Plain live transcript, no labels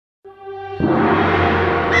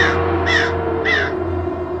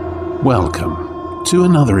Welcome to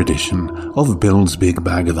another edition of Bill's Big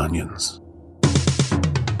Bag of Onions.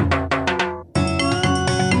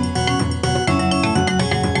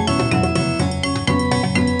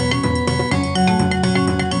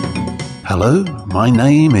 Hello, my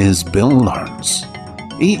name is Bill Lawrence.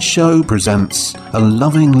 Each show presents a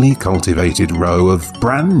lovingly cultivated row of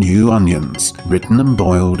brand new onions, written and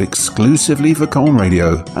boiled exclusively for Colne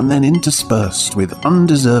Radio and then interspersed with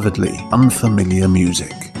undeservedly unfamiliar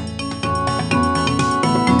music.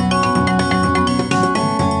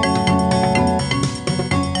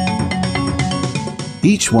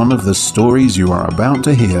 Each one of the stories you are about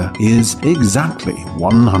to hear is exactly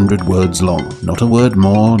 100 words long, not a word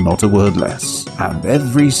more, not a word less, and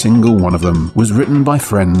every single one of them was written by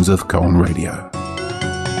friends of Colne Radio.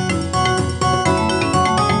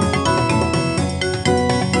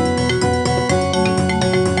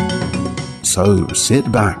 So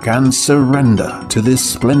sit back and surrender to this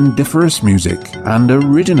splendiferous music and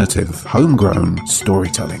originative homegrown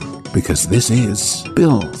storytelling, because this is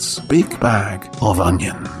Bill's Big Bag of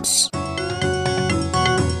Onions.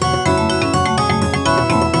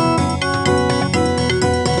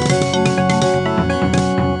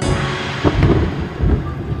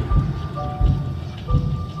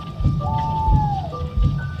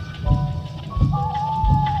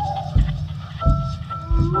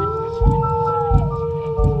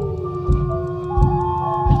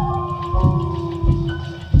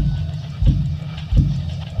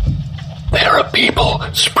 People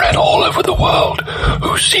spread all over the world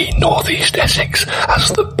who see Northeast Essex as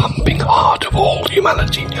the pumping heart of all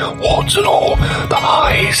humanity, warts and all, the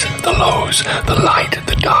highs, the lows, the light,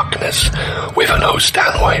 the darkness, Wivenhoe,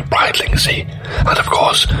 Stanway, Brightlingsea, and of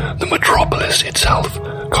course the metropolis itself,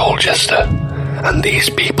 Colchester. And these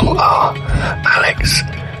people are Alex,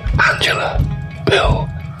 Angela, Bill,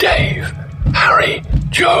 Dave, Harry,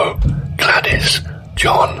 Joe, Gladys,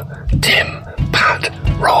 John, Tim, Pat,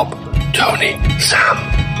 Rob, Tony, Sam,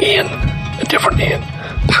 Ian, a different Ian,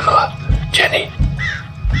 Pamela, Jenny,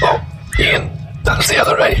 Ian, that's the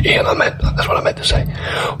other Ian that's what I meant to say,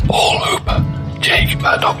 Paul Hooper, Jake,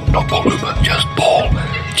 not Paul Hooper, just Paul,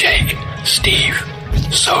 Jake, Steve,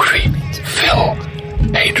 Sophie, Phil,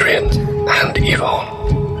 Adrian, and Yvonne.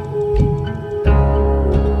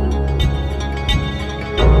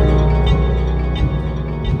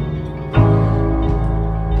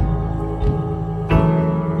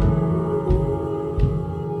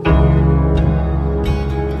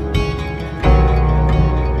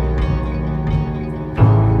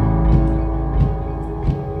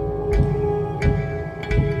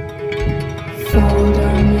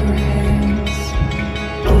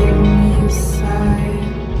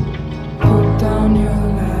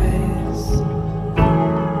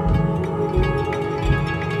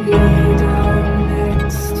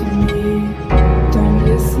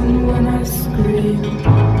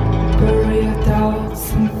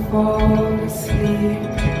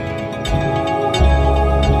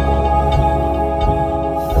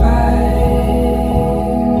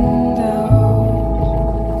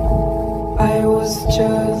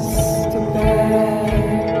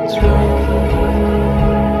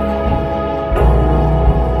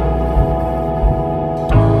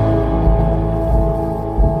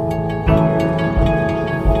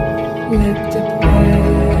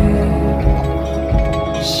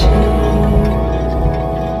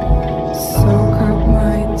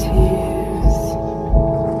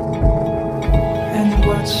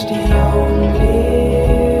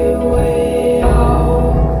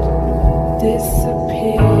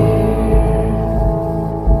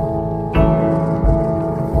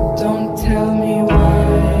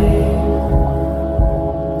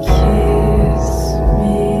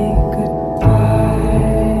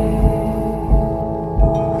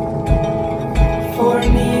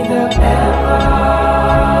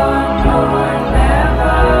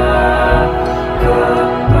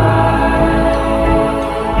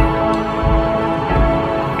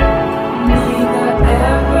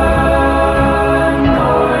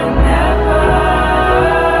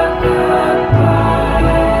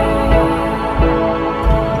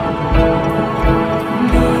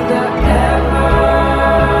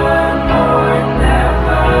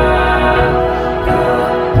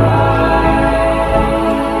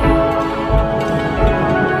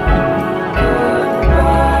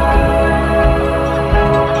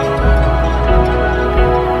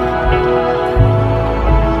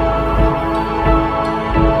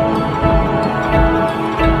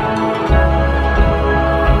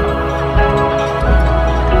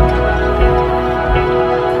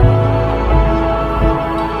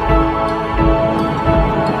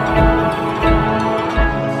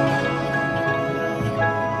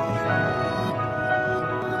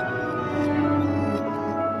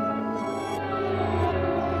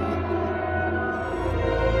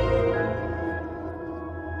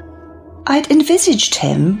 I'd envisaged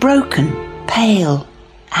him broken, pale,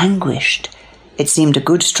 anguished. It seemed a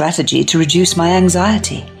good strategy to reduce my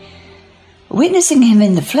anxiety. Witnessing him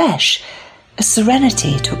in the flesh, a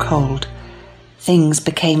serenity took hold. Things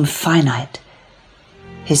became finite.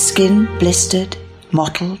 His skin blistered,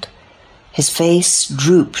 mottled. His face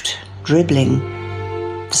drooped, dribbling.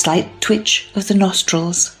 The slight twitch of the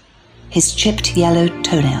nostrils. His chipped yellow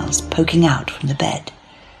toenails poking out from the bed.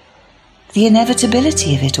 The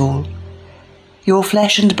inevitability of it all. Your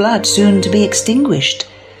flesh and blood soon to be extinguished.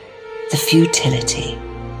 The futility.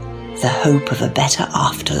 The hope of a better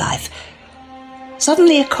afterlife.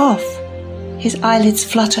 Suddenly a cough. His eyelids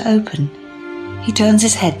flutter open. He turns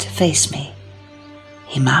his head to face me.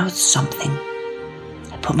 He mouths something.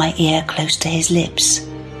 I put my ear close to his lips.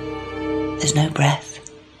 There's no breath.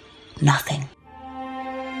 Nothing.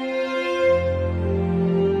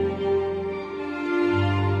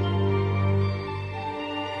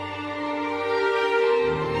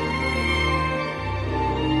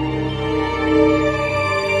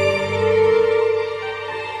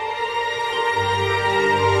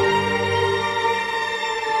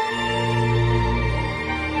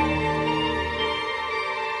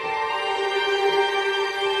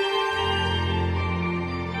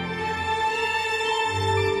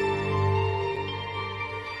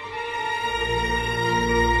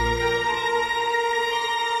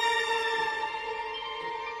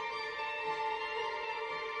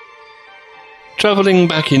 Travelling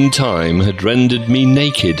back in time had rendered me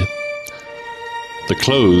naked. The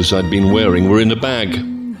clothes I'd been wearing were in a bag.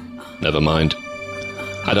 Never mind.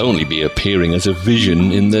 I'd only be appearing as a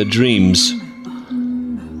vision in their dreams.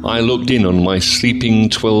 I looked in on my sleeping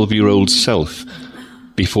 12-year-old self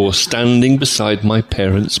before standing beside my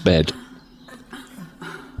parents' bed.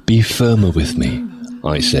 "Be firmer with me,"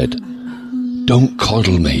 I said. "Don't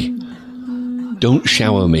coddle me. Don't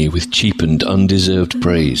shower me with cheap and undeserved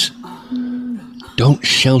praise. Don't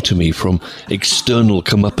shelter me from external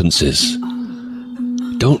comeuppances.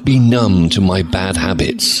 Don't be numb to my bad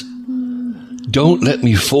habits. Don't let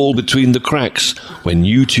me fall between the cracks when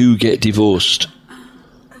you two get divorced."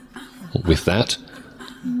 With that,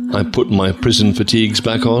 I put my prison fatigues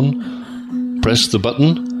back on, pressed the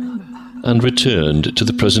button, and returned to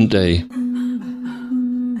the present day.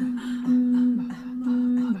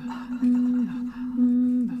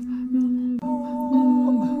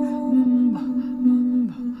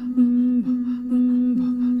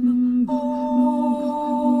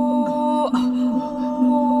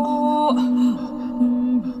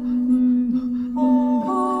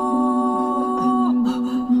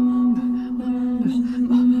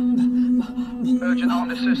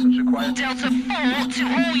 Delta 4 to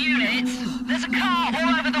all units. There's a car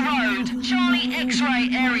all over the road. Charlie X-ray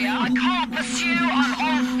area. I can't pursue. I'm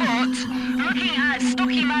on foot. Looking at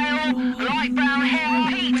stocky male, light brown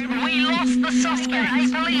hair. Pete, we lost the suspect.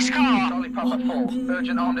 A police car. Charlie Papa 4.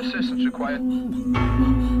 Urgent armed assistance required.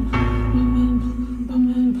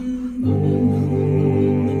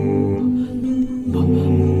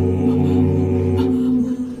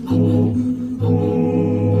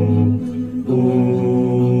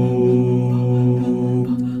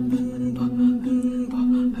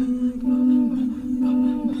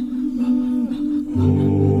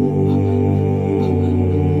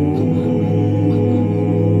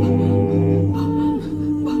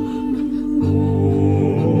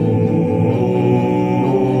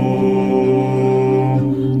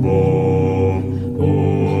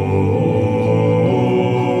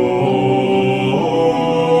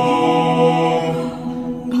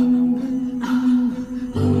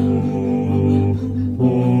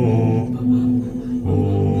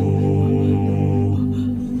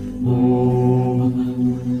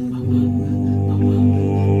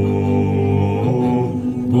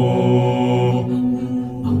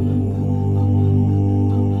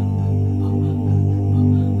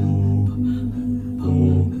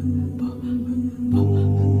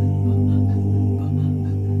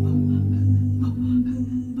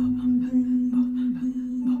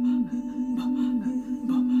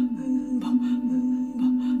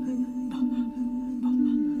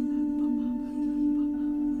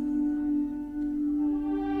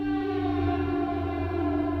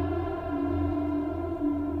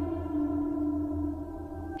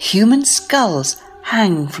 Human skulls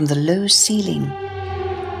hang from the low ceiling.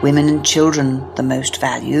 Women and children the most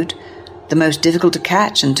valued, the most difficult to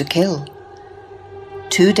catch and to kill.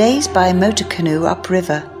 2 days by motor canoe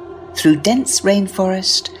upriver, through dense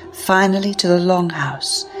rainforest, finally to the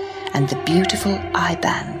longhouse and the beautiful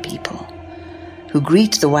Iban people, who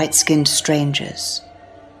greet the white-skinned strangers.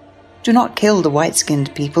 Do not kill the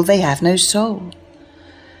white-skinned people, they have no soul.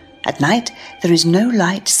 At night, there is no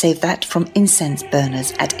light save that from incense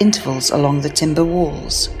burners at intervals along the timber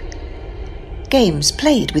walls. Games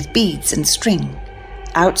played with beads and string.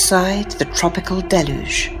 Outside, the tropical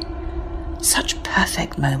deluge. Such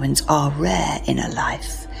perfect moments are rare in a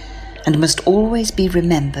life, and must always be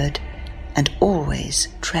remembered and always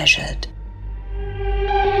treasured.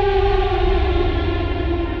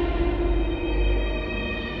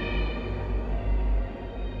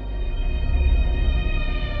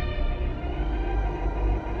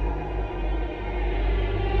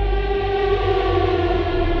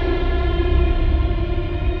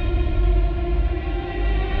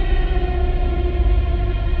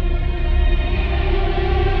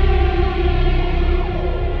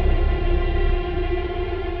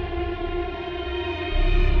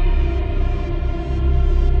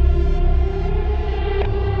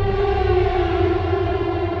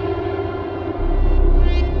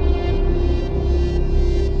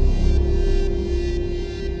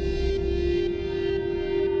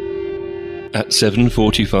 At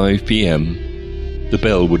 7:45 p.m, the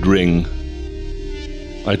bell would ring.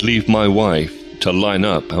 I'd leave my wife to line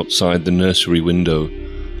up outside the nursery window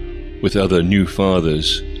with other new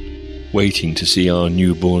fathers waiting to see our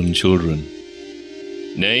newborn children.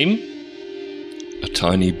 Name? A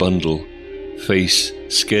tiny bundle, face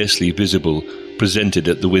scarcely visible, presented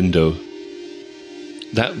at the window.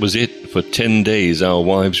 That was it. For 10 days our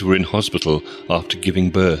wives were in hospital after giving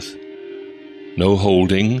birth. No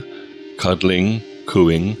holding, cuddling,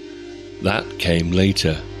 cooing, that came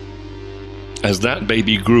later. As that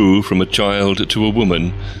baby grew from a child to a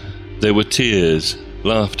woman, there were tears,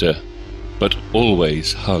 laughter, but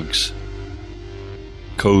always hugs.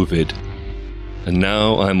 COVID, and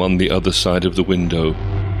now I'm on the other side of the window,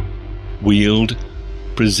 wheeled,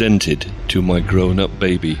 presented to my grown-up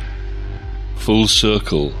baby, full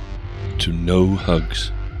circle to no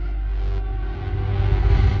hugs.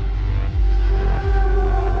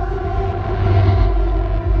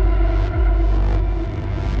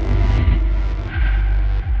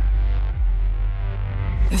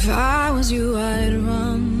 If I was you, I'd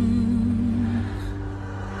run.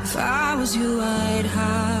 If I was you, I'd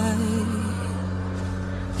hide.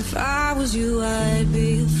 If I was you, I'd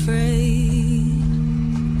be afraid.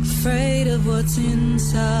 Afraid of what's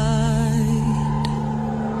inside.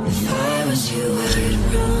 If I was you, I'd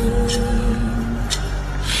run.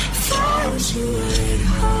 If I was you, I'd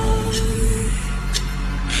hide.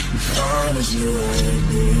 If I was you, I'd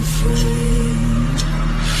be afraid.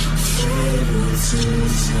 Afraid of what's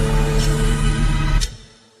inside.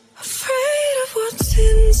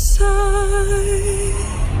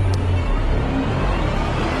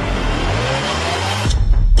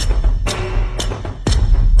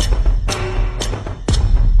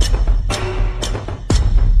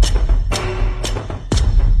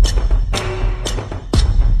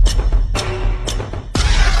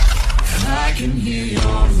 I can hear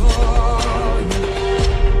your voice.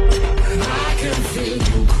 I can feel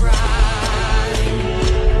you cry.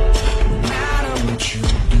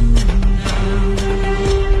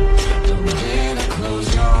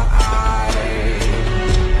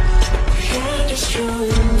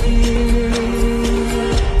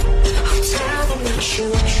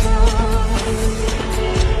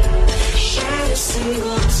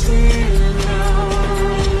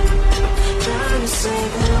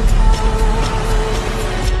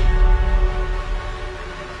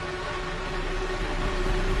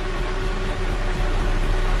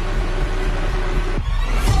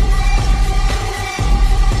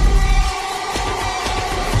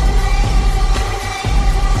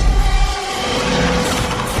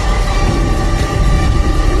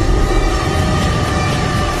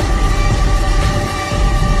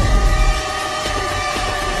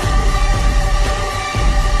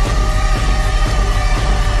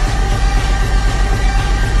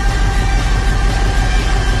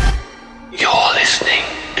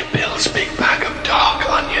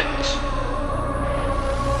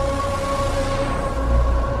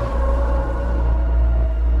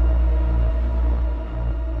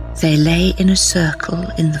 They lay in a circle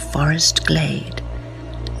in the forest glade,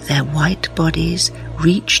 their white bodies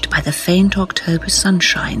reached by the faint October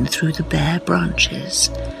sunshine through the bare branches.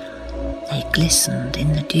 They glistened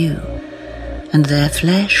in the dew, and their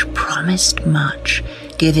flesh promised much,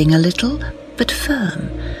 giving a little but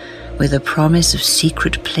firm, with a promise of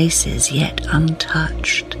secret places yet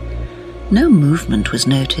untouched. No movement was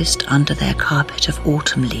noticed under their carpet of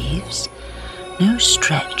autumn leaves, no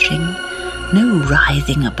stretching, no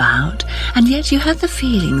writhing about, and yet you had the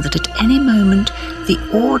feeling that at any moment the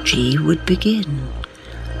orgy would begin.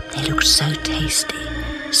 They looked so tasty,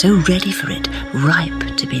 so ready for it,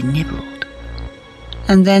 ripe to be nibbled.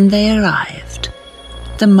 And then they arrived,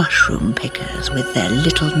 the mushroom pickers with their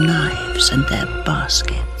little knives and their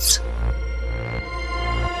baskets.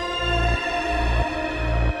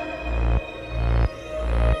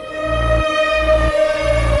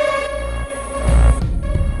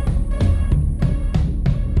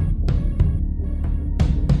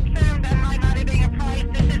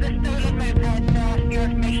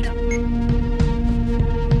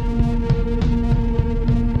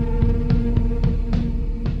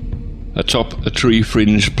 Atop a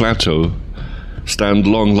tree-fringed plateau stand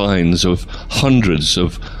long lines of hundreds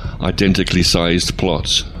of identically sized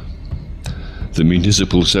plots. The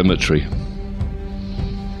municipal cemetery.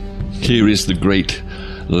 Here is the great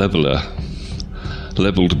leveller,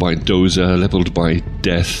 levelled by dozer, levelled by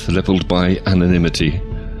death, levelled by anonymity.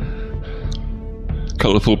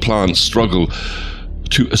 Colourful plants struggle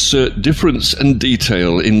to assert difference and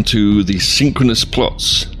detail into the synchronous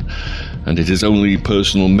plots, and it is only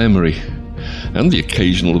personal memory and the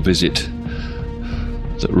occasional visit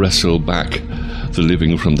that wrestle back the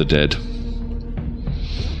living from the dead.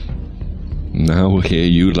 Now here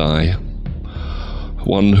you lie,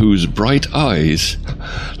 one whose bright eyes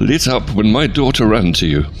lit up when my daughter ran to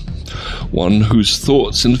you, one whose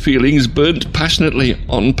thoughts and feelings burnt passionately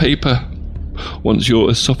on paper once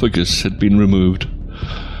your esophagus had been removed,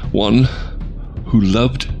 one who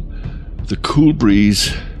loved the cool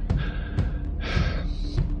breeze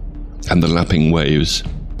and the lapping waves.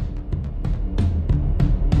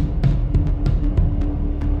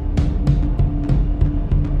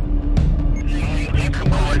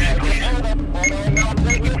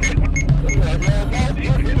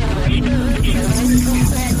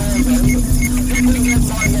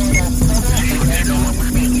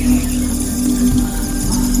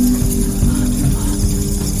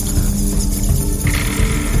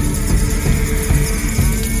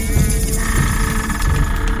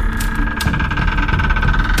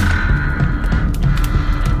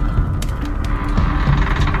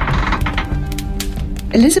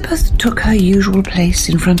 Elizabeth took her usual place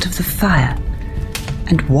in front of the fire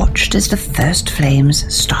and watched as the first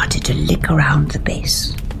flames started to lick around the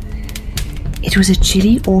base. It was a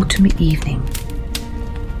chilly autumn evening,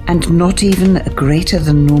 and not even a greater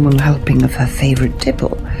than normal helping of her favourite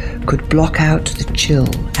tipple could block out the chill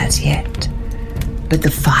as yet. But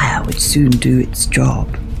the fire would soon do its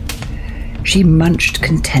job. She munched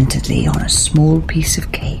contentedly on a small piece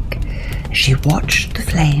of cake as she watched the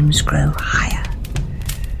flames grow higher.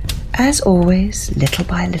 As always, little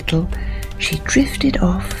by little, she drifted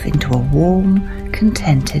off into a warm,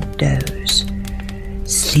 contented doze.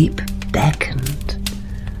 Sleep beckoned,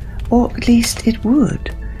 or at least it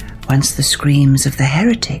would, once the screams of the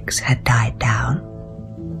heretics had died down.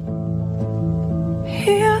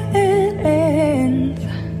 Here it ends.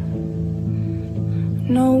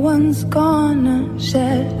 No one's gonna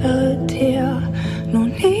shed a tear. No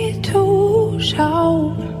need to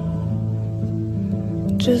shout,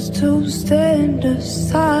 just to stand in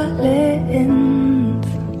silence.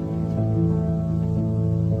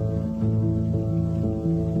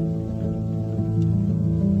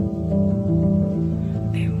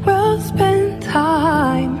 We will spend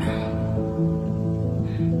time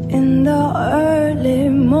in the early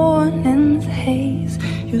morning's haze.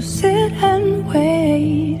 You sit and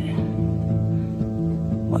wait,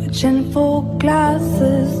 watching full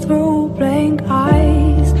glasses through blank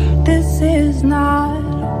eyes. This is not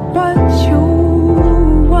what you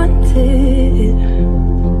wanted,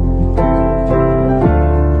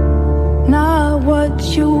 not what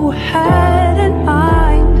you had in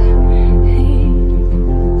mind.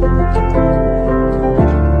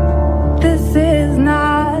 This is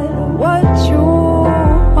not what you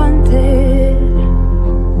wanted,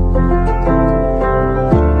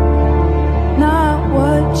 not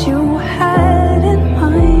what you had in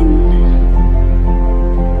mind.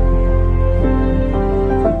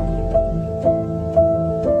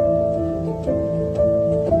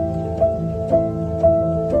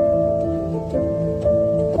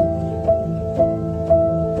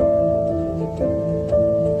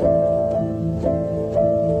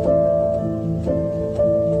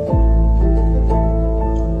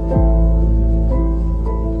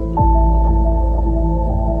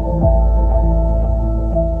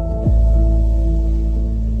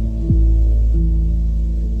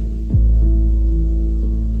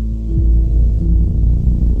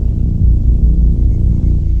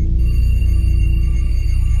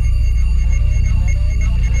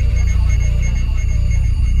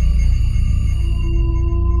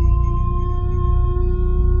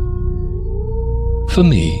 For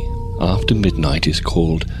me, after midnight is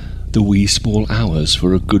called the wee small hours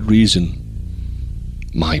for a good reason.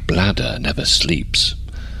 My bladder never sleeps,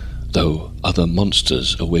 though other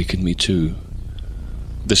monsters awaken me too.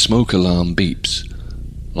 The smoke alarm beeps,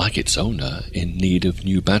 like its owner in need of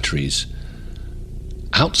new batteries.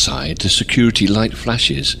 Outside, the security light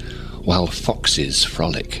flashes, while foxes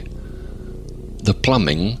frolic. The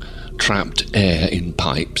plumbing, trapped air in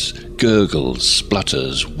pipes, gurgles,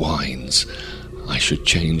 splutters, whines. I should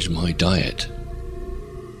change my diet.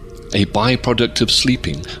 A byproduct of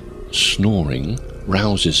sleeping, snoring,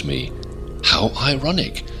 rouses me. How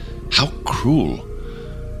ironic! How cruel!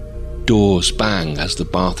 Doors bang as the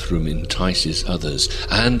bathroom entices others,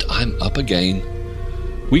 and I'm up again.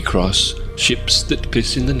 We cross ships that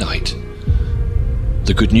piss in the night.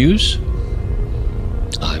 The good news?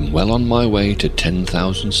 I'm well on my way to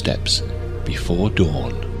 10,000 steps before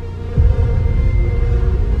dawn.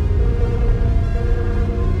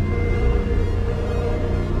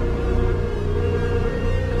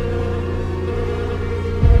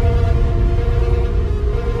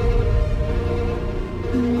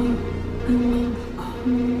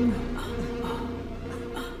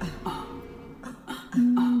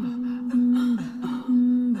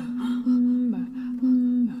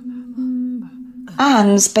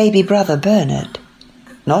 Anne's baby brother Bernard,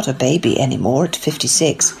 not a baby anymore at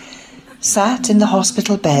 56, sat in the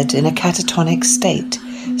hospital bed in a catatonic state,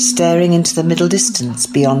 staring into the middle distance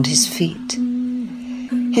beyond his feet.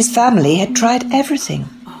 His family had tried everything.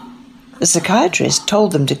 The psychiatrist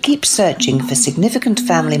told them to keep searching for significant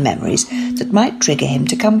family memories that might trigger him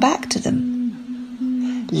to come back to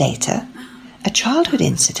them. Later, a childhood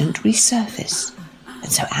incident resurfaced,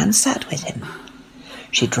 and so Anne sat with him.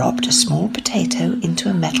 She dropped a small potato into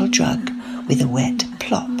a metal jug with a wet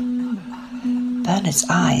plop. Bernard's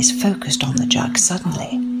eyes focused on the jug suddenly,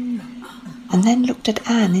 and then looked at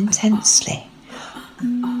Anne intensely.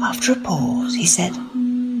 After a pause, he said,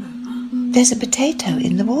 "There's a potato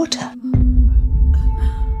in the water."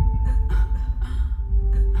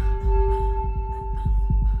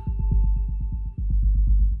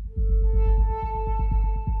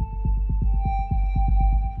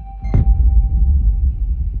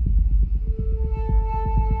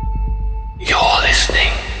 You're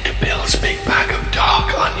listening to Bill's Big Bag of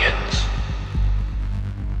Dark Onions.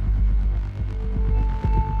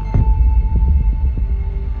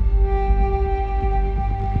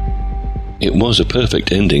 It was a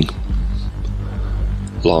perfect ending.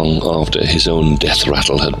 Long after his own death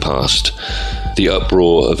rattle had passed, the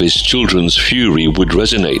uproar of his children's fury would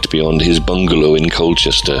resonate beyond his bungalow in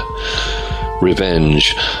Colchester.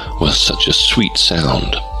 Revenge was such a sweet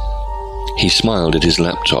sound. He smiled at his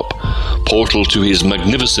laptop, portal to his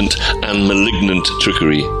magnificent and malignant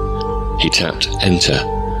trickery. He tapped enter,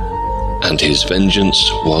 and his vengeance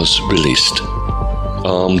was released.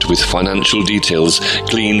 Armed with financial details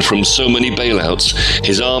gleaned from so many bailouts,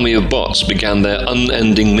 his army of bots began their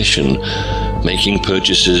unending mission, making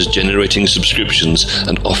purchases, generating subscriptions,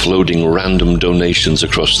 and offloading random donations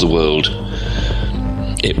across the world.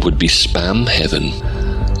 It would be spam heaven,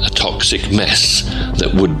 a toxic mess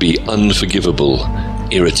that would be unforgivable,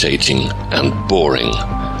 irritating, and boring,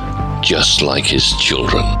 just like his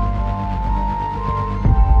children.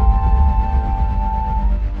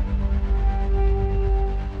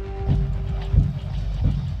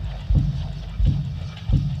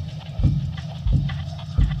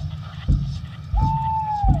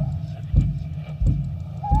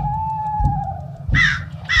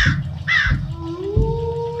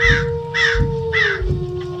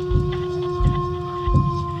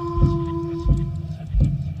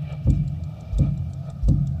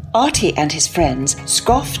 Artie and his friends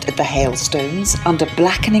scoffed at the hailstones under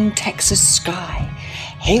blackening Texas sky.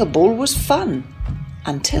 Hailball was fun,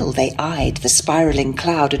 until they eyed the spiralling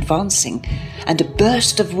cloud advancing and a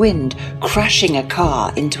burst of wind crashing a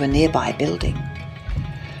car into a nearby building.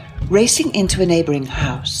 Racing into a neighbouring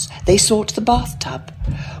house, they sought the bathtub,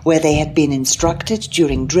 where they had been instructed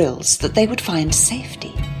during drills that they would find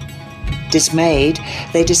safety. Dismayed,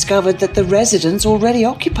 they discovered that the residents already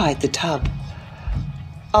occupied the tub.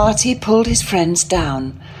 Artie pulled his friends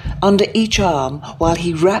down, under each arm, while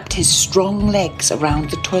he wrapped his strong legs around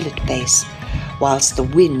the toilet base, whilst the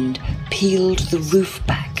wind peeled the roof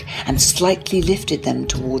back and slightly lifted them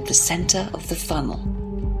toward the centre of the funnel.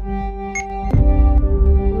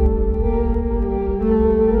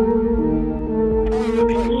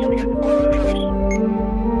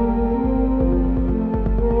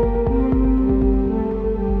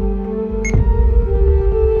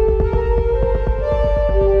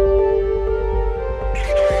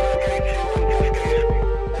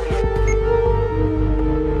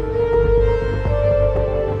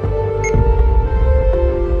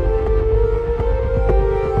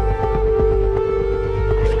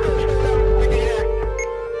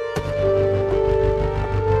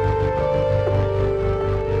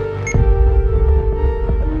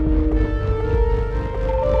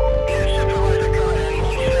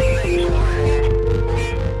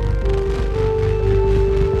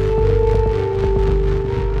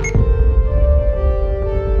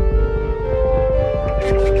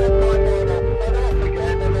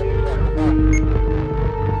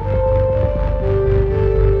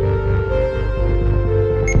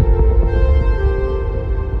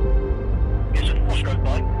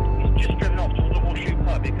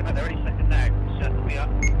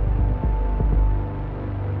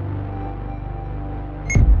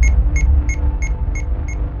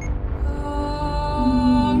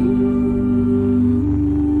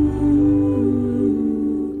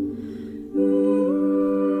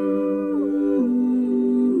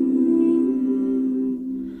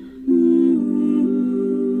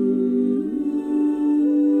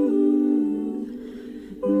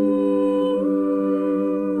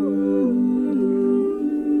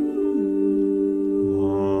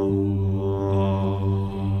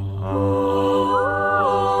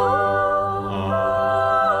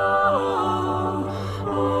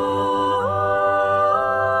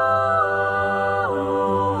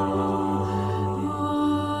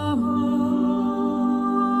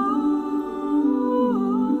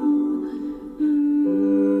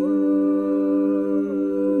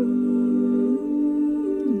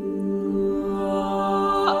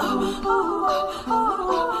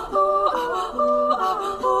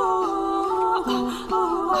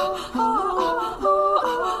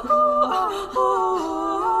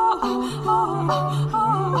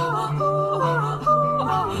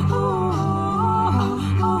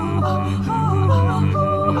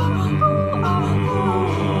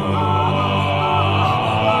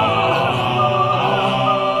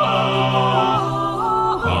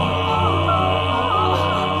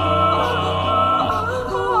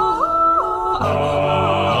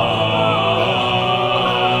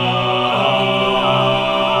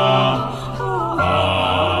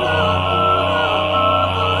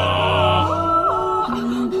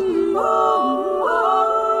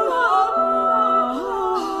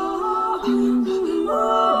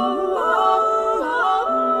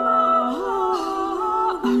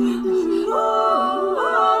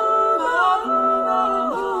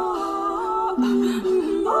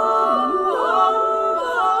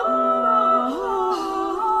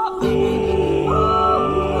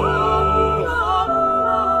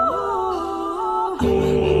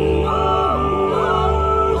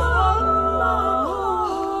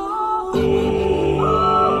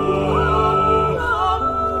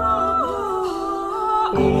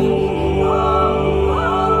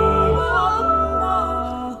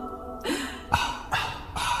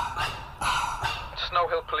 Snow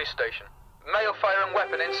Hill Police Station. Male firing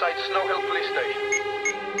weapon inside Snow Hill Police Station.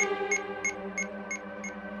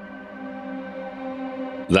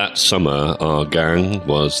 That summer, our gang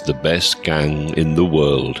was the best gang in the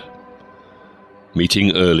world.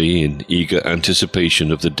 Meeting early in eager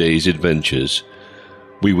anticipation of the day's adventures,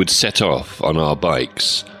 we would set off on our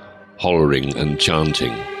bikes, hollering and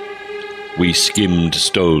chanting. We skimmed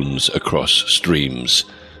stones across streams,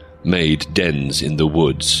 made dens in the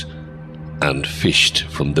woods, and fished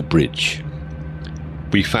from the bridge.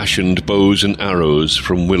 We fashioned bows and arrows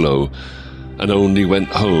from willow, and only went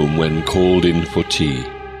home when called in for tea.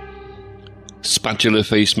 Spatula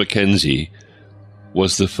Face Mackenzie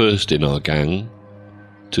was the first in our gang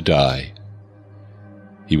to die.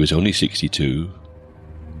 He was only 62,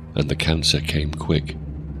 and the cancer came quick.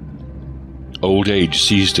 Old age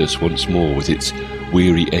seized us once more with its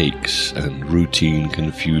weary aches and routine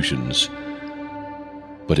confusions,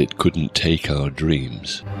 but it couldn't take our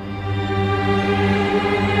dreams.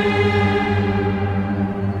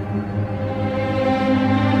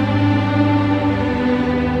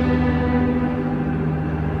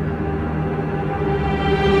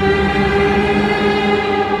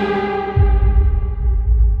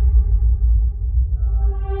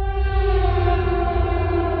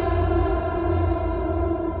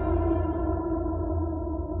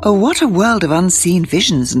 Oh, what a world of unseen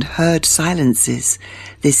visions and heard silences,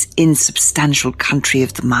 this insubstantial country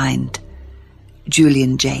of the mind.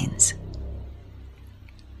 Julian Jaynes.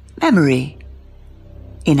 Memory.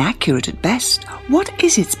 Inaccurate at best. What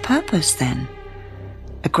is its purpose, then?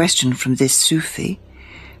 A question from this Sufi,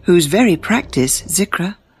 whose very practice,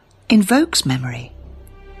 zikr, invokes memory.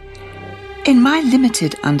 In my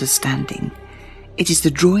limited understanding, it is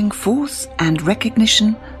the drawing forth and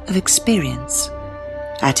recognition of experience.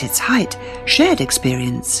 At its height, shared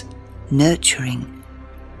experience, nurturing,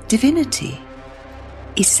 divinity,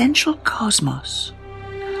 essential cosmos,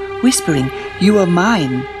 whispering, "You are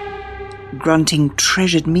mine," grunting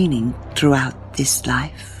treasured meaning throughout this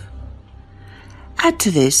life. Add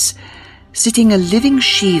to this, sitting a living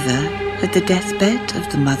Shiva at the deathbed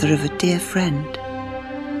of the mother of a dear friend.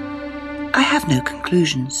 I have no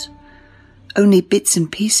conclusions, only bits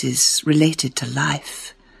and pieces related to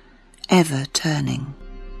life, ever turning.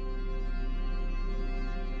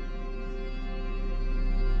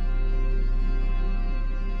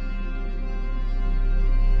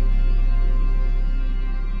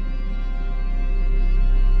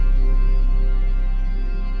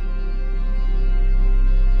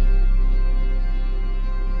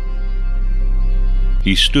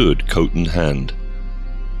 He stood, coat in hand.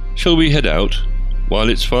 "Shall we head out, while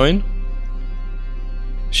it's fine?"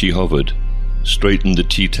 She hovered, straightened the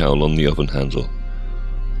tea towel on the oven handle.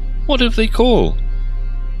 "What if they call?"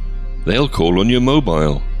 "They'll call on your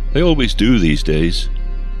mobile. They always do these days."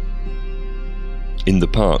 In the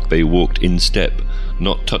park they walked in step,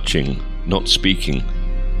 not touching, not speaking,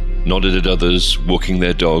 nodded at others, walking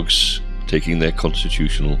their dogs, taking their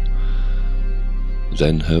constitutional.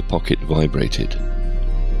 Then her pocket vibrated.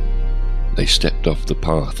 They stepped off the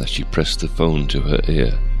path as she pressed the phone to her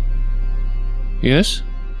ear. "Yes?"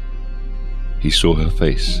 He saw her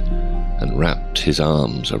face and wrapped his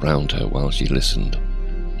arms around her while she listened.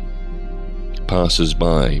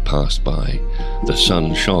 Passers-by passed by. The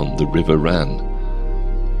sun shone, the river ran.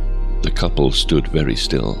 The couple stood very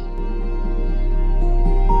still.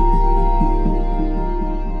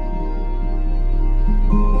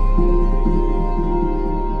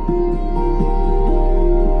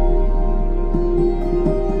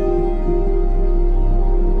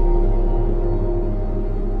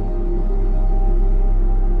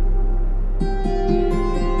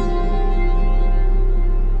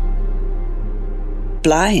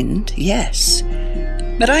 Blind, yes,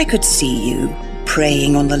 but I could see you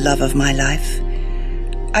preying on the love of my life.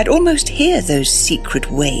 I'd almost hear those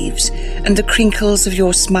secret waves and the crinkles of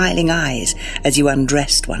your smiling eyes as you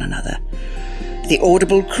undressed one another. The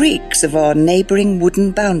audible creaks of our neighbouring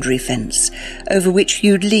wooden boundary fence over which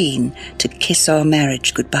you'd lean to kiss our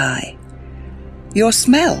marriage goodbye. Your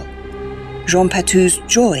smell, Jean Patou's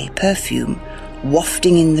joy perfume,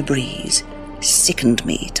 wafting in the breeze, sickened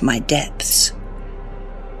me to my depths.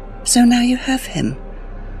 So now you have him,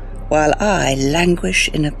 while I languish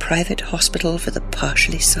in a private hospital for the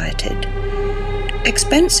partially sighted.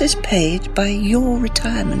 Expenses paid by your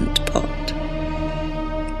retirement pot.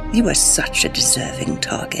 You are such a deserving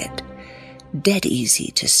target, dead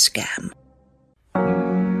easy to scam.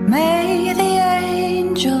 May the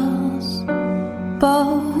angels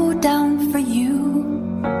bow down for you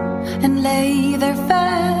and lay their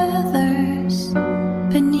feathers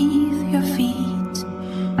beneath your feet.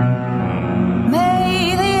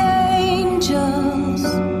 May the angels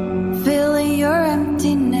fill your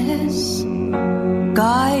emptiness,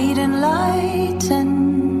 guide and lighten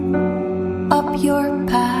up your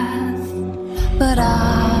path, but I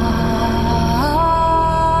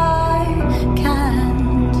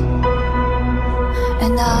can't,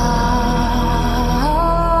 and I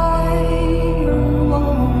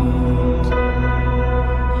won't.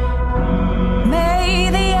 May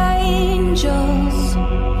the angels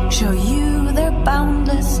show you their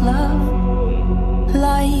boundless love,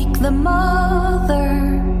 like the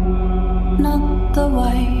mother, not the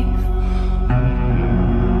wife.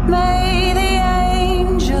 May the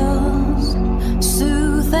angels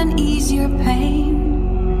soothe and ease your pain.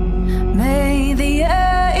 May the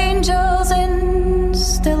angels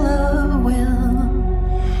instill a will,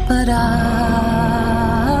 but I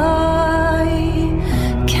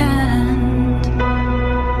can't,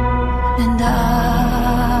 and I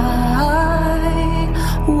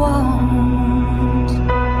won't.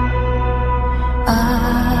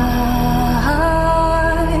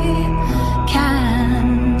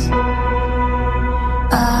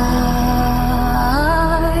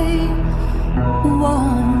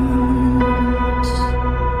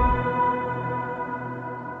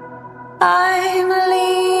 I'm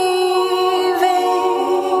leaving.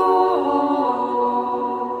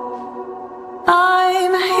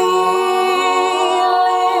 I'm healing.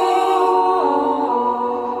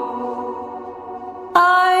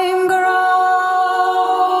 I'm growing.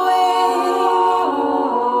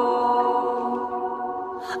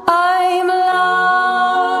 I'm loving.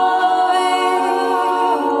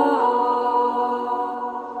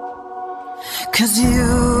 'Cause you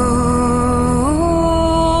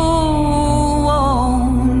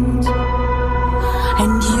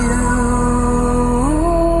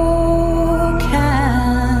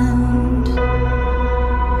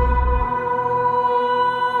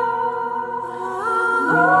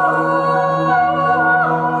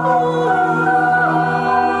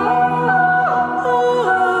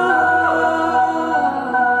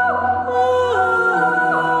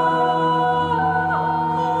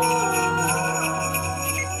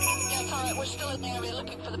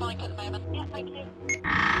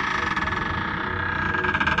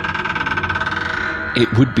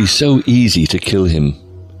It would be so easy to kill him.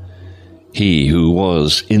 He who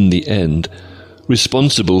was, in the end,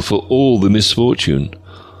 responsible for all the misfortune,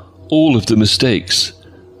 all of the mistakes.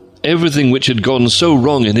 Everything which had gone so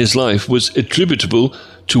wrong in his life was attributable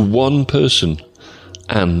to one person,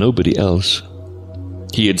 and nobody else.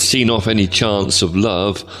 He had seen off any chance of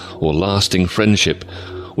love or lasting friendship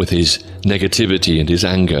with his negativity and his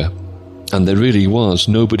anger, and there really was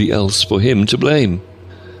nobody else for him to blame.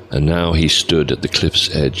 And now he stood at the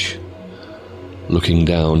cliff's edge, looking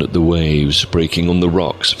down at the waves breaking on the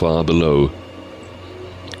rocks far below.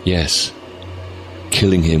 Yes,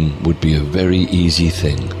 killing him would be a very easy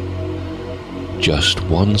thing. Just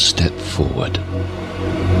one step forward.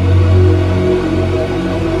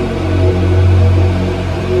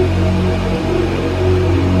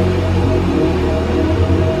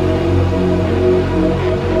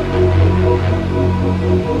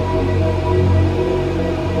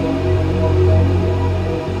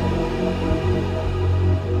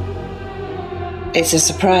 It's a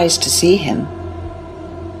surprise to see him.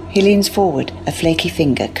 He leans forward, a flaky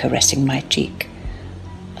finger caressing my cheek.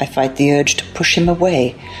 I fight the urge to push him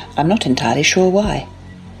away. I'm not entirely sure why.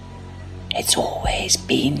 "It's always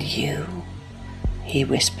been you," he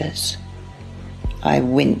whispers. I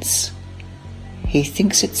wince. He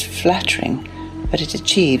thinks it's flattering, but it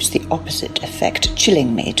achieves the opposite effect,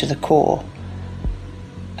 chilling me to the core.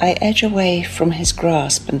 I edge away from his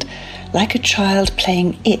grasp and, like a child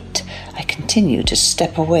playing it, I continue to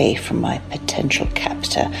step away from my potential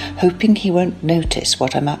captor, hoping he won't notice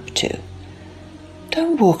what I'm up to.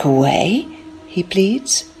 "Don't walk away," he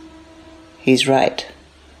pleads. He's right.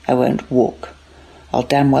 I won't walk. I'll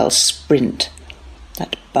damn well sprint.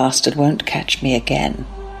 That bastard won't catch me again.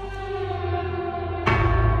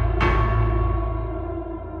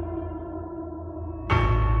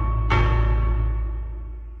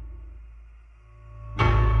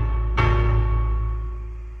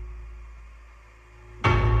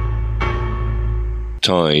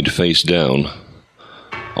 Tied face down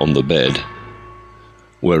on the bed,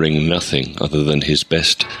 wearing nothing other than his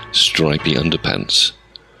best stripy underpants,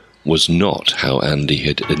 was not how Andy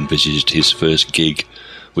had envisaged his first gig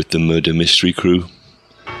with the Murder Mystery Crew.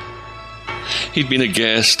 He'd been a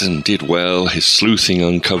guest and did well, his sleuthing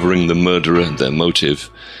uncovering the murderer and their motive.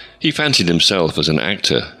 He fancied himself as an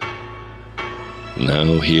actor.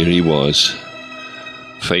 Now here he was,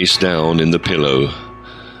 face down in the pillow,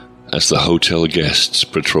 as the hotel guests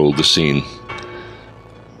patrolled the scene.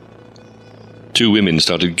 Two women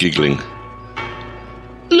started giggling.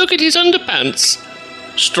 "Look at his underpants!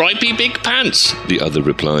 Stripy big pants," the other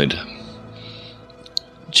replied.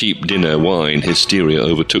 Cheap dinner wine hysteria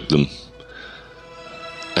overtook them.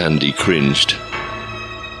 Andy cringed,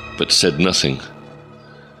 but said nothing,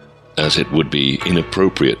 as it would be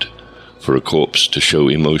inappropriate for a corpse to show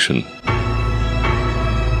emotion.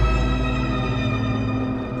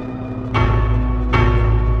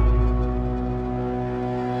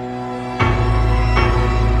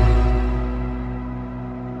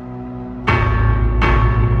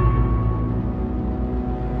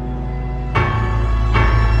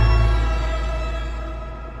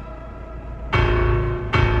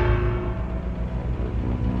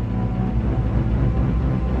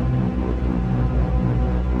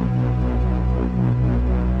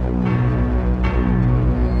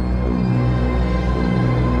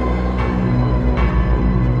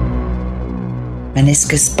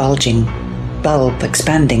 Meniscus bulging, bulb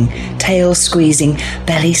expanding, tail squeezing,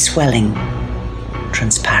 belly swelling.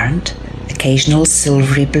 Transparent, occasional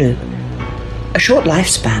silvery blue. A short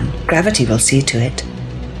lifespan, gravity will see to it.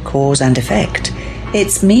 Cause and effect,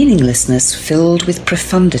 its meaninglessness filled with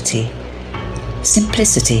profundity.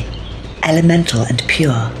 Simplicity, elemental and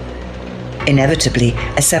pure. Inevitably,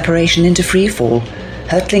 a separation into freefall,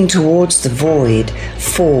 hurtling towards the void,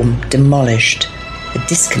 form demolished, a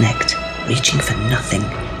disconnect, reaching for nothing.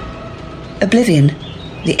 Oblivion,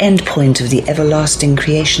 the end point of the everlasting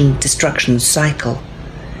creation-destruction cycle.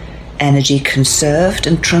 Energy conserved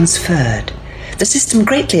and transferred. The system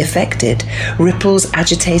greatly affected, ripples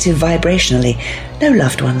agitated vibrationally. No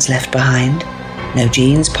loved ones left behind. No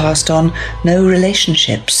genes passed on, no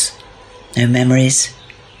relationships. No memories,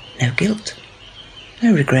 no guilt.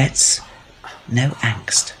 No regrets, no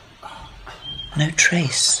angst. No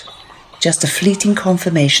trace. Just a fleeting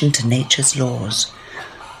confirmation to nature's laws.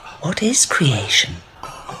 What is creation?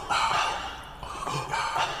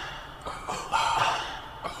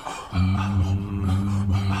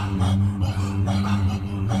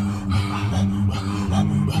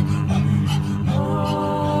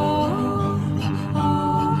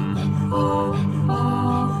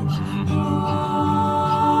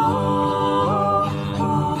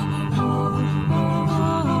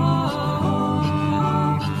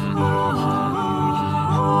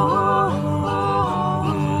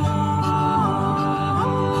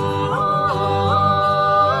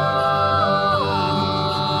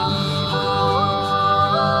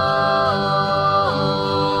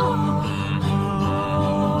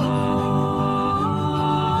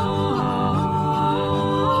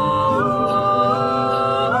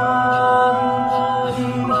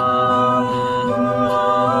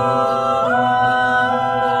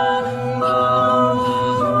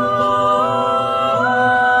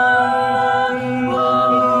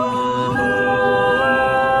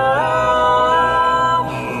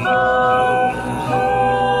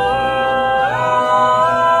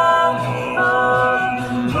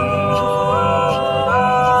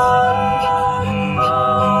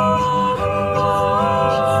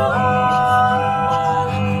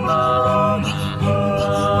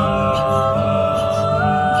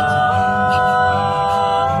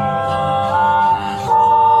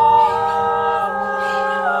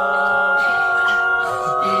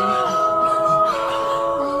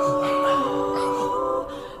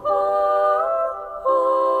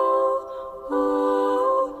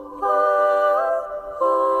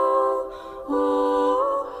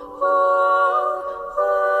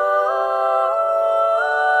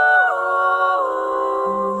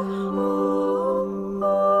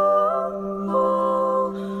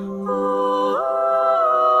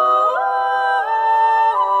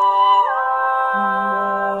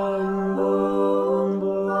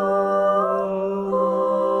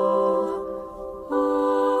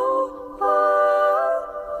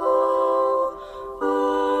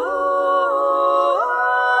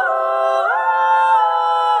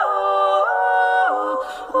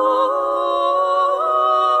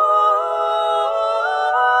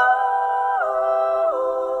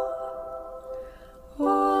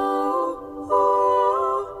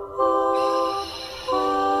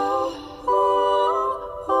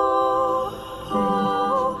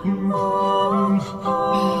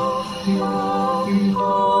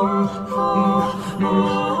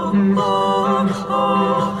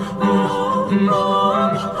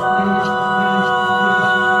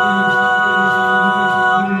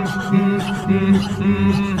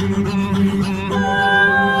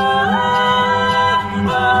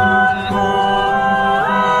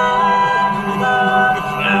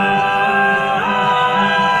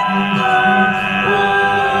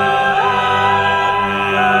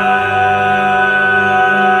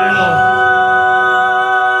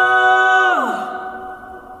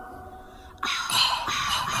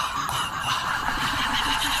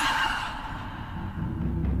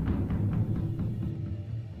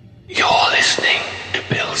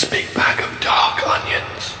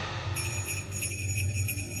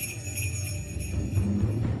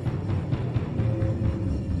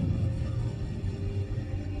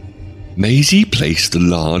 Maisie placed the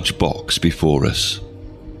large box before us.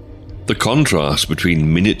 The contrast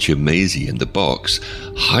between miniature Maisie and the box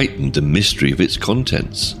heightened the mystery of its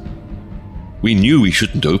contents. We knew we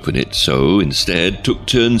shouldn't open it, so instead took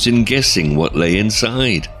turns in guessing what lay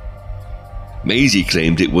inside. Maisie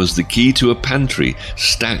claimed it was the key to a pantry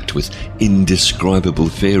stacked with indescribable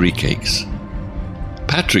fairy cakes.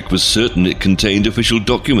 Patrick was certain it contained official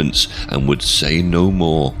documents and would say no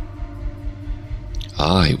more.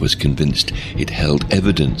 I was convinced it held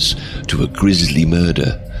evidence to a grisly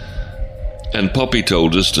murder. And Poppy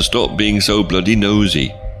told us to stop being so bloody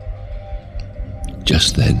nosy.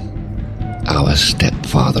 Just then, our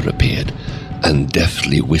stepfather appeared and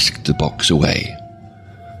deftly whisked the box away.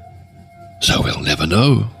 So we'll never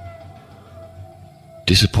know.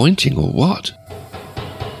 Disappointing or what?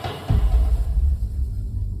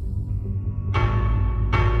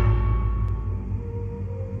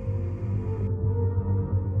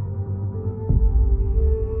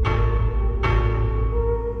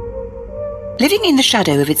 Living in the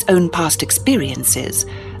shadow of its own past experiences,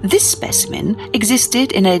 this specimen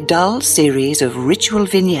existed in a dull series of ritual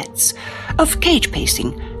vignettes of cage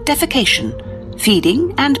pacing, defecation,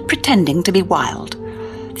 feeding, and pretending to be wild.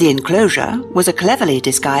 The enclosure was a cleverly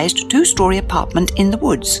disguised two-story apartment in the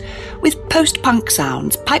woods, with post-punk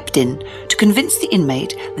sounds piped in to convince the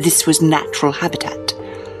inmate this was natural habitat.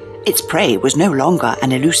 Its prey was no longer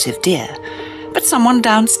an elusive deer, but someone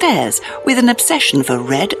downstairs with an obsession for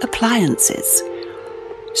red appliances.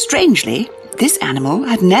 Strangely, this animal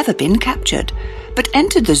had never been captured, but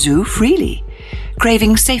entered the zoo freely,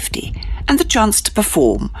 craving safety and the chance to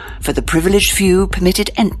perform for the privileged few permitted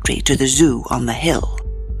entry to the zoo on the hill.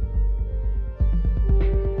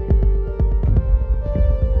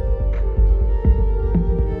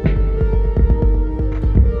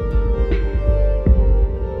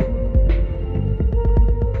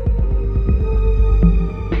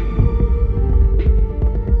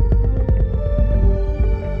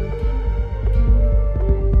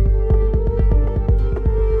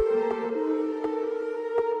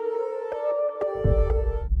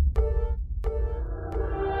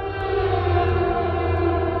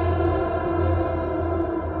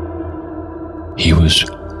 He was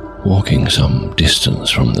walking some distance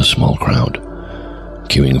from the small crowd,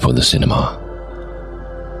 queuing for the cinema.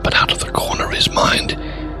 But out of the corner of his mind,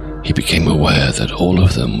 he became aware that all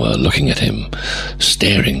of them were looking at him,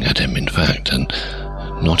 staring at him, in fact, and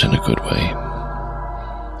not in a good way.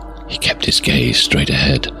 He kept his gaze straight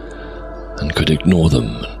ahead and could ignore them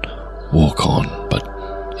and walk on, but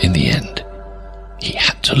in the end, he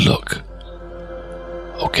had to look.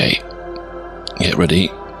 Okay, get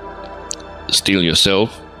ready. Steel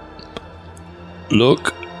yourself.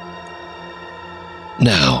 Look.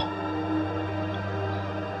 Now.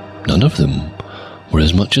 None of them were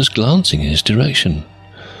as much as glancing in his direction.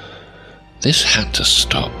 This had to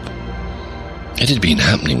stop. It had been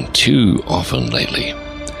happening too often lately.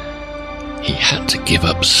 He had to give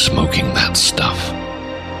up smoking that stuff.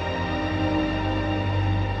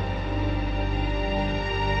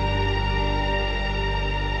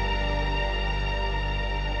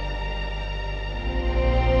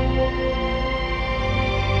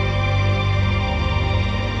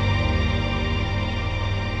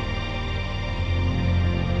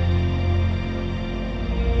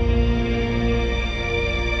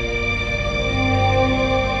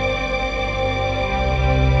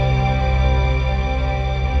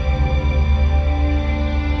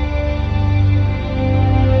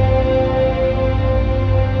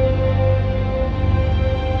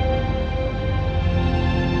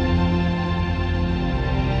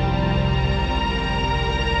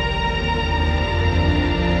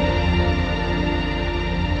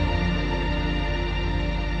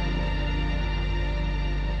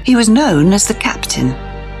 He was known as the Captain.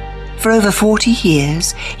 For over 40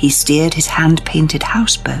 years, he steered his hand-painted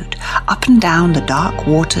houseboat up and down the dark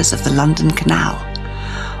waters of the London Canal,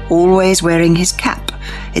 always wearing his cap,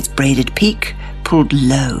 its braided peak pulled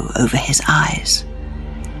low over his eyes.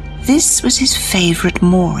 This was his favourite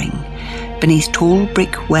mooring, beneath tall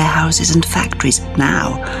brick warehouses and factories,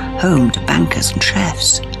 now home to bankers and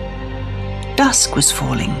chefs. Dusk was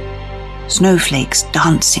falling, snowflakes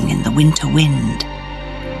dancing in the winter wind.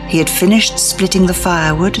 He had finished splitting the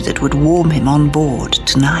firewood that would warm him on board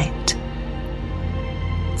tonight.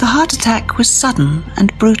 The heart attack was sudden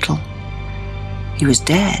and brutal. He was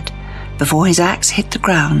dead before his axe hit the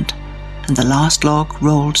ground and the last log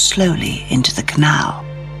rolled slowly into the canal.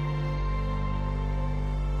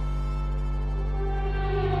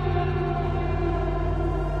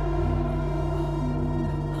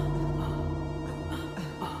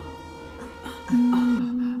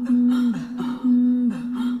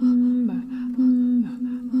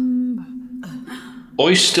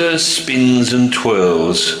 Oyster spins and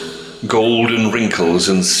twirls, golden wrinkles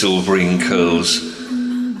and silvering curls,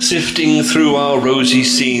 sifting through our rosy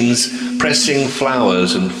scenes, pressing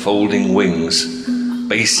flowers and folding wings,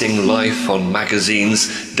 basing life on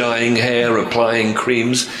magazines, dyeing hair, applying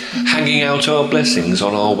creams, hanging out our blessings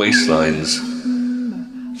on our waistlines,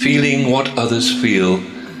 feeling what others feel,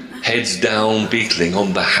 heads down beetling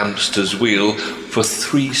on the hamster's wheel for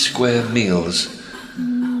 3 square meals.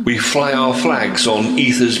 We fly our flags on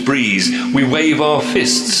ether's breeze, we wave our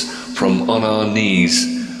fists from on our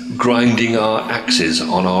knees, grinding our axes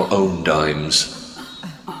on our own dimes.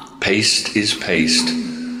 Paste is paste,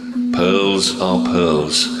 pearls are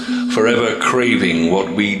pearls, forever craving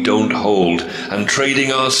what we don't hold and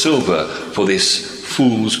trading our silver for this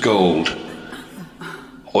fool's gold.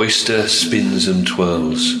 Oyster spins and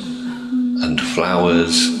twirls, and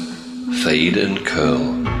flowers fade and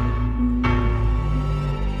curl.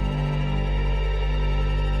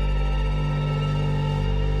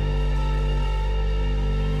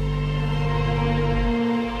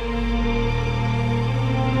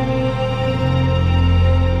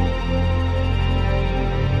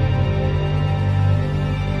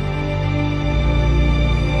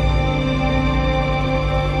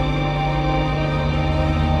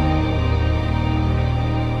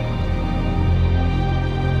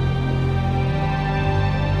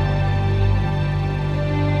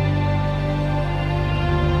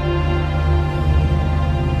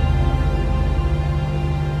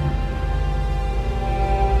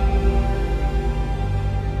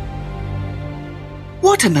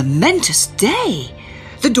 What a momentous day!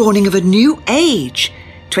 The dawning of a new age,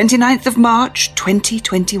 29th of March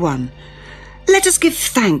 2021. Let us give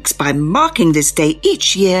thanks by marking this day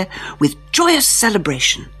each year with joyous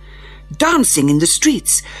celebration, dancing in the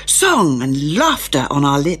streets, song and laughter on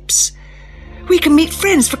our lips. We can meet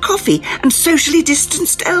friends for coffee and socially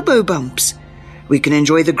distanced elbow bumps. We can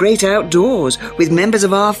enjoy the great outdoors with members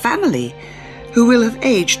of our family, who will have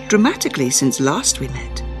aged dramatically since last we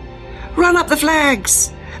met. Run up the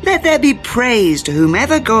flags! Let there be praise to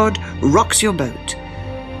whomever God rocks your boat.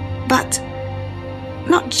 But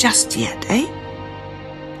not just yet, eh?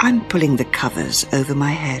 I'm pulling the covers over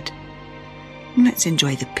my head. Let's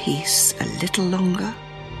enjoy the peace a little longer.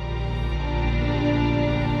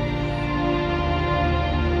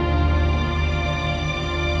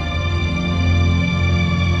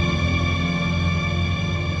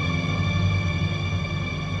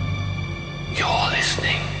 You're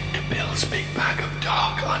listening to Bill's Big Bag of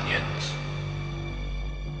Dark Onions.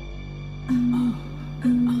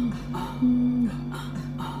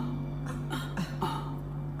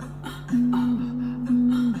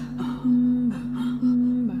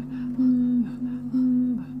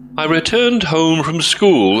 I returned home from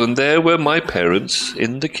school and there were my parents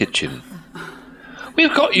in the kitchen.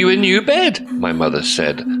 "We've got you a new bed," my mother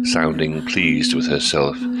said, sounding pleased with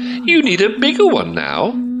herself. "You need a bigger one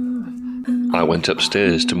now." I went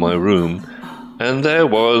upstairs to my room, and there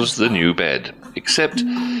was the new bed, except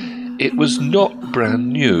it was not brand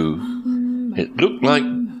new. It looked like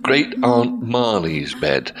Great Aunt Marley's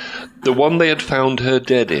bed, the one they had found her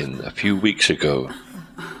dead in a few weeks ago.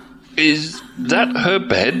 "Is that her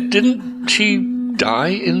bed? Didn't she die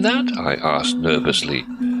in that?" I asked nervously.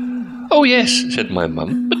 "Oh yes," said my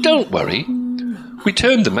mum, "but don't worry. We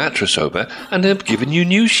turned the mattress over and have given you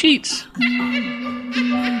new sheets."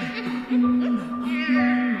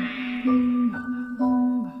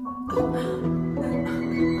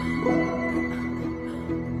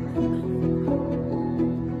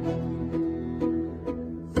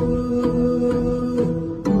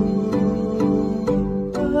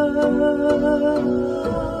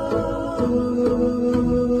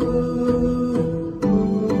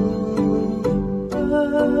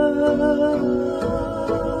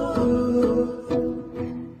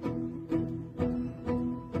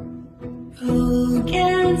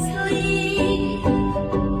 can't sleep.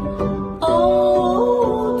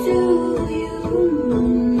 Oh, do you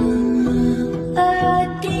a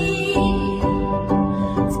deep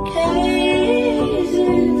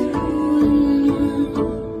gazing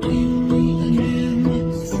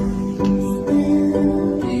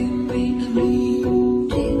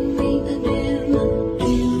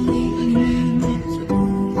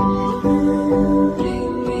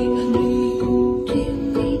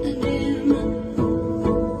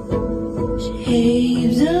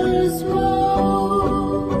Caves of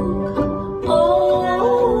smoke,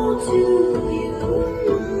 oh, to you,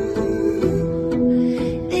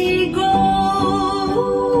 they grow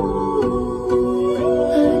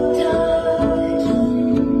a dozen.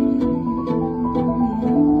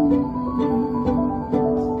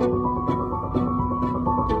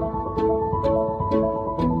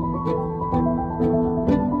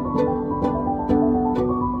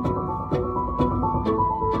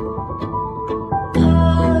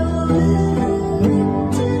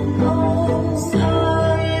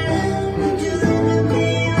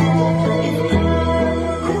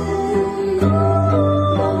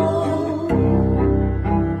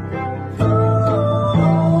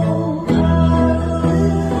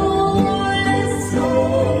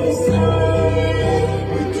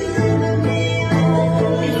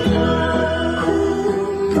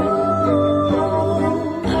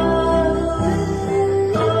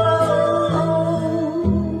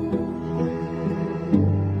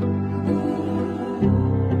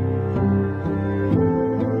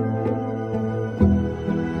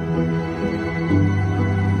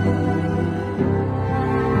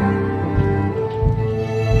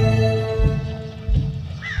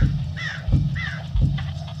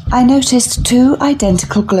 I noticed 2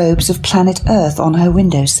 identical globes of planet Earth on her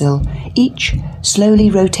windowsill, each slowly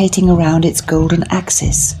rotating around its golden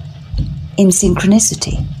axis. In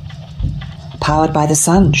synchronicity. Powered by the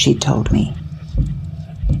sun, she'd told me.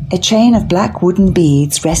 A chain of black wooden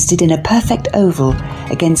beads rested in a perfect oval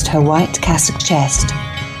against her white cassocked chest.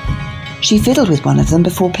 She fiddled with one of them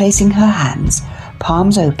before placing her hands,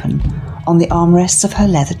 palms open, on the armrests of her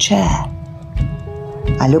leather chair.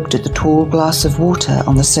 I looked at the tall glass of water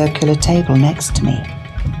on the circular table next to me.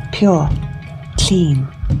 Pure, clean.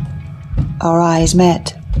 Our eyes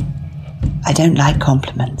met. I don't like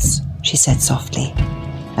compliments, she said softly,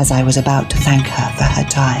 as I was about to thank her for her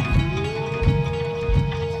time.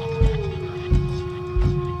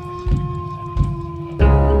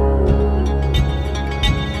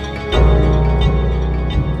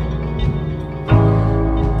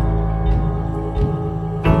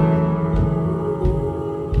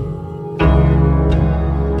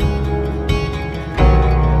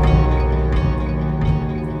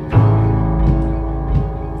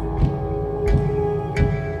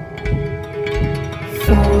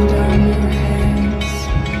 Fold down your hands,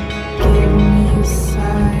 give me a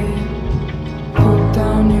sigh, put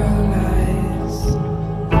down your lies.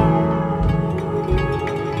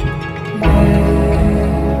 Let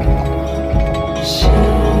she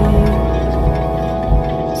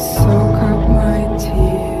soak up my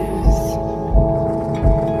tears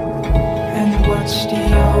and watch the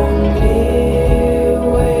only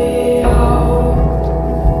way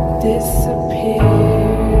out disappear.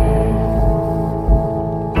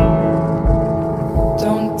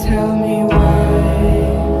 Don't tell me why.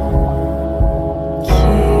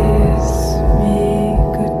 Kiss me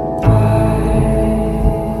goodbye.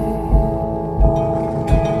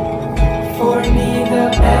 For neither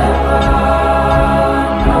ever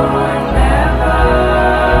nor never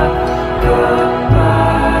goodbye.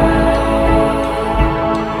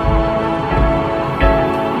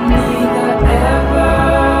 Neither ever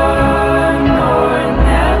nor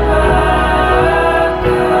never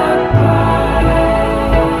goodbye.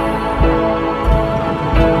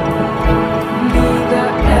 Neither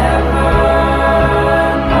ever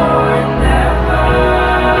nor never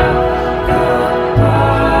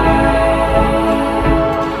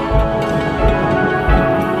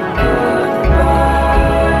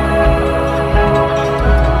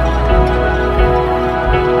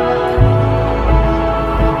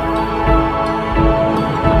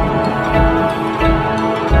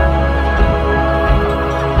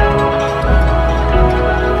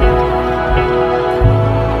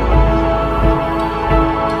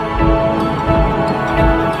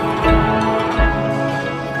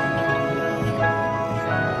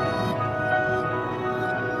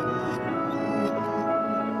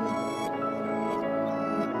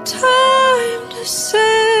Time to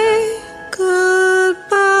say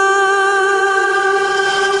goodbye.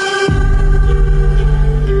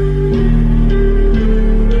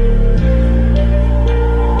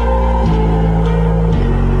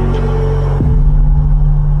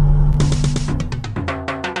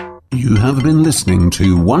 You've been listening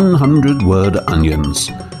to 100 Word Onions,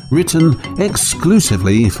 written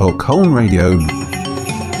exclusively for Colne Radio.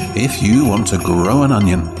 If you want to grow an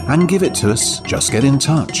onion and give it to us, just get in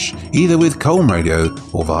touch, either with Colne Radio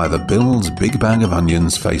or via the Bill's Big Bag of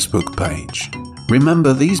Onions Facebook page.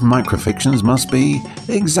 Remember, these microfictions must be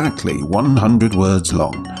exactly 100 words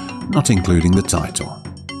long, not including the title.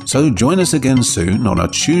 So join us again soon on a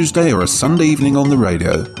Tuesday or a Sunday evening on the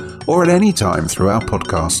radio, or at any time through our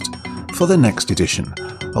podcast, for the next edition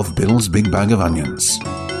of Bill's Big Bag of Onions.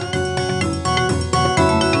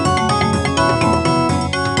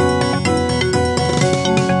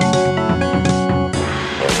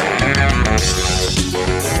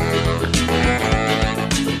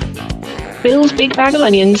 Bill's Big Bag of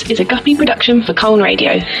Onions is a Guppy production for Colne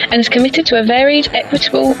Radio and is committed to a varied,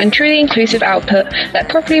 equitable and truly inclusive output that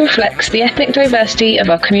properly reflects the ethnic diversity of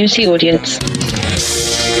our community audience.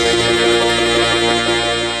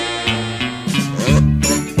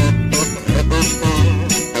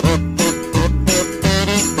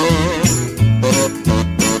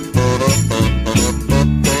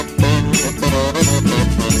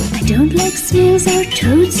 Snails or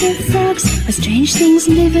toads or frogs or strange things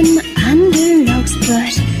living under logs,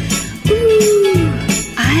 but ooh,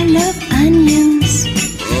 I love onions.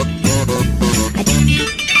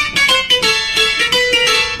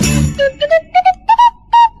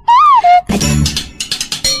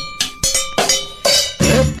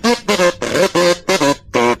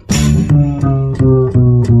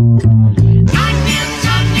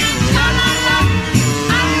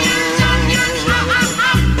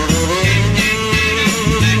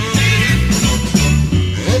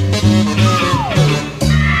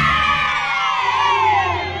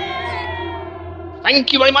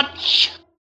 Thank you very much.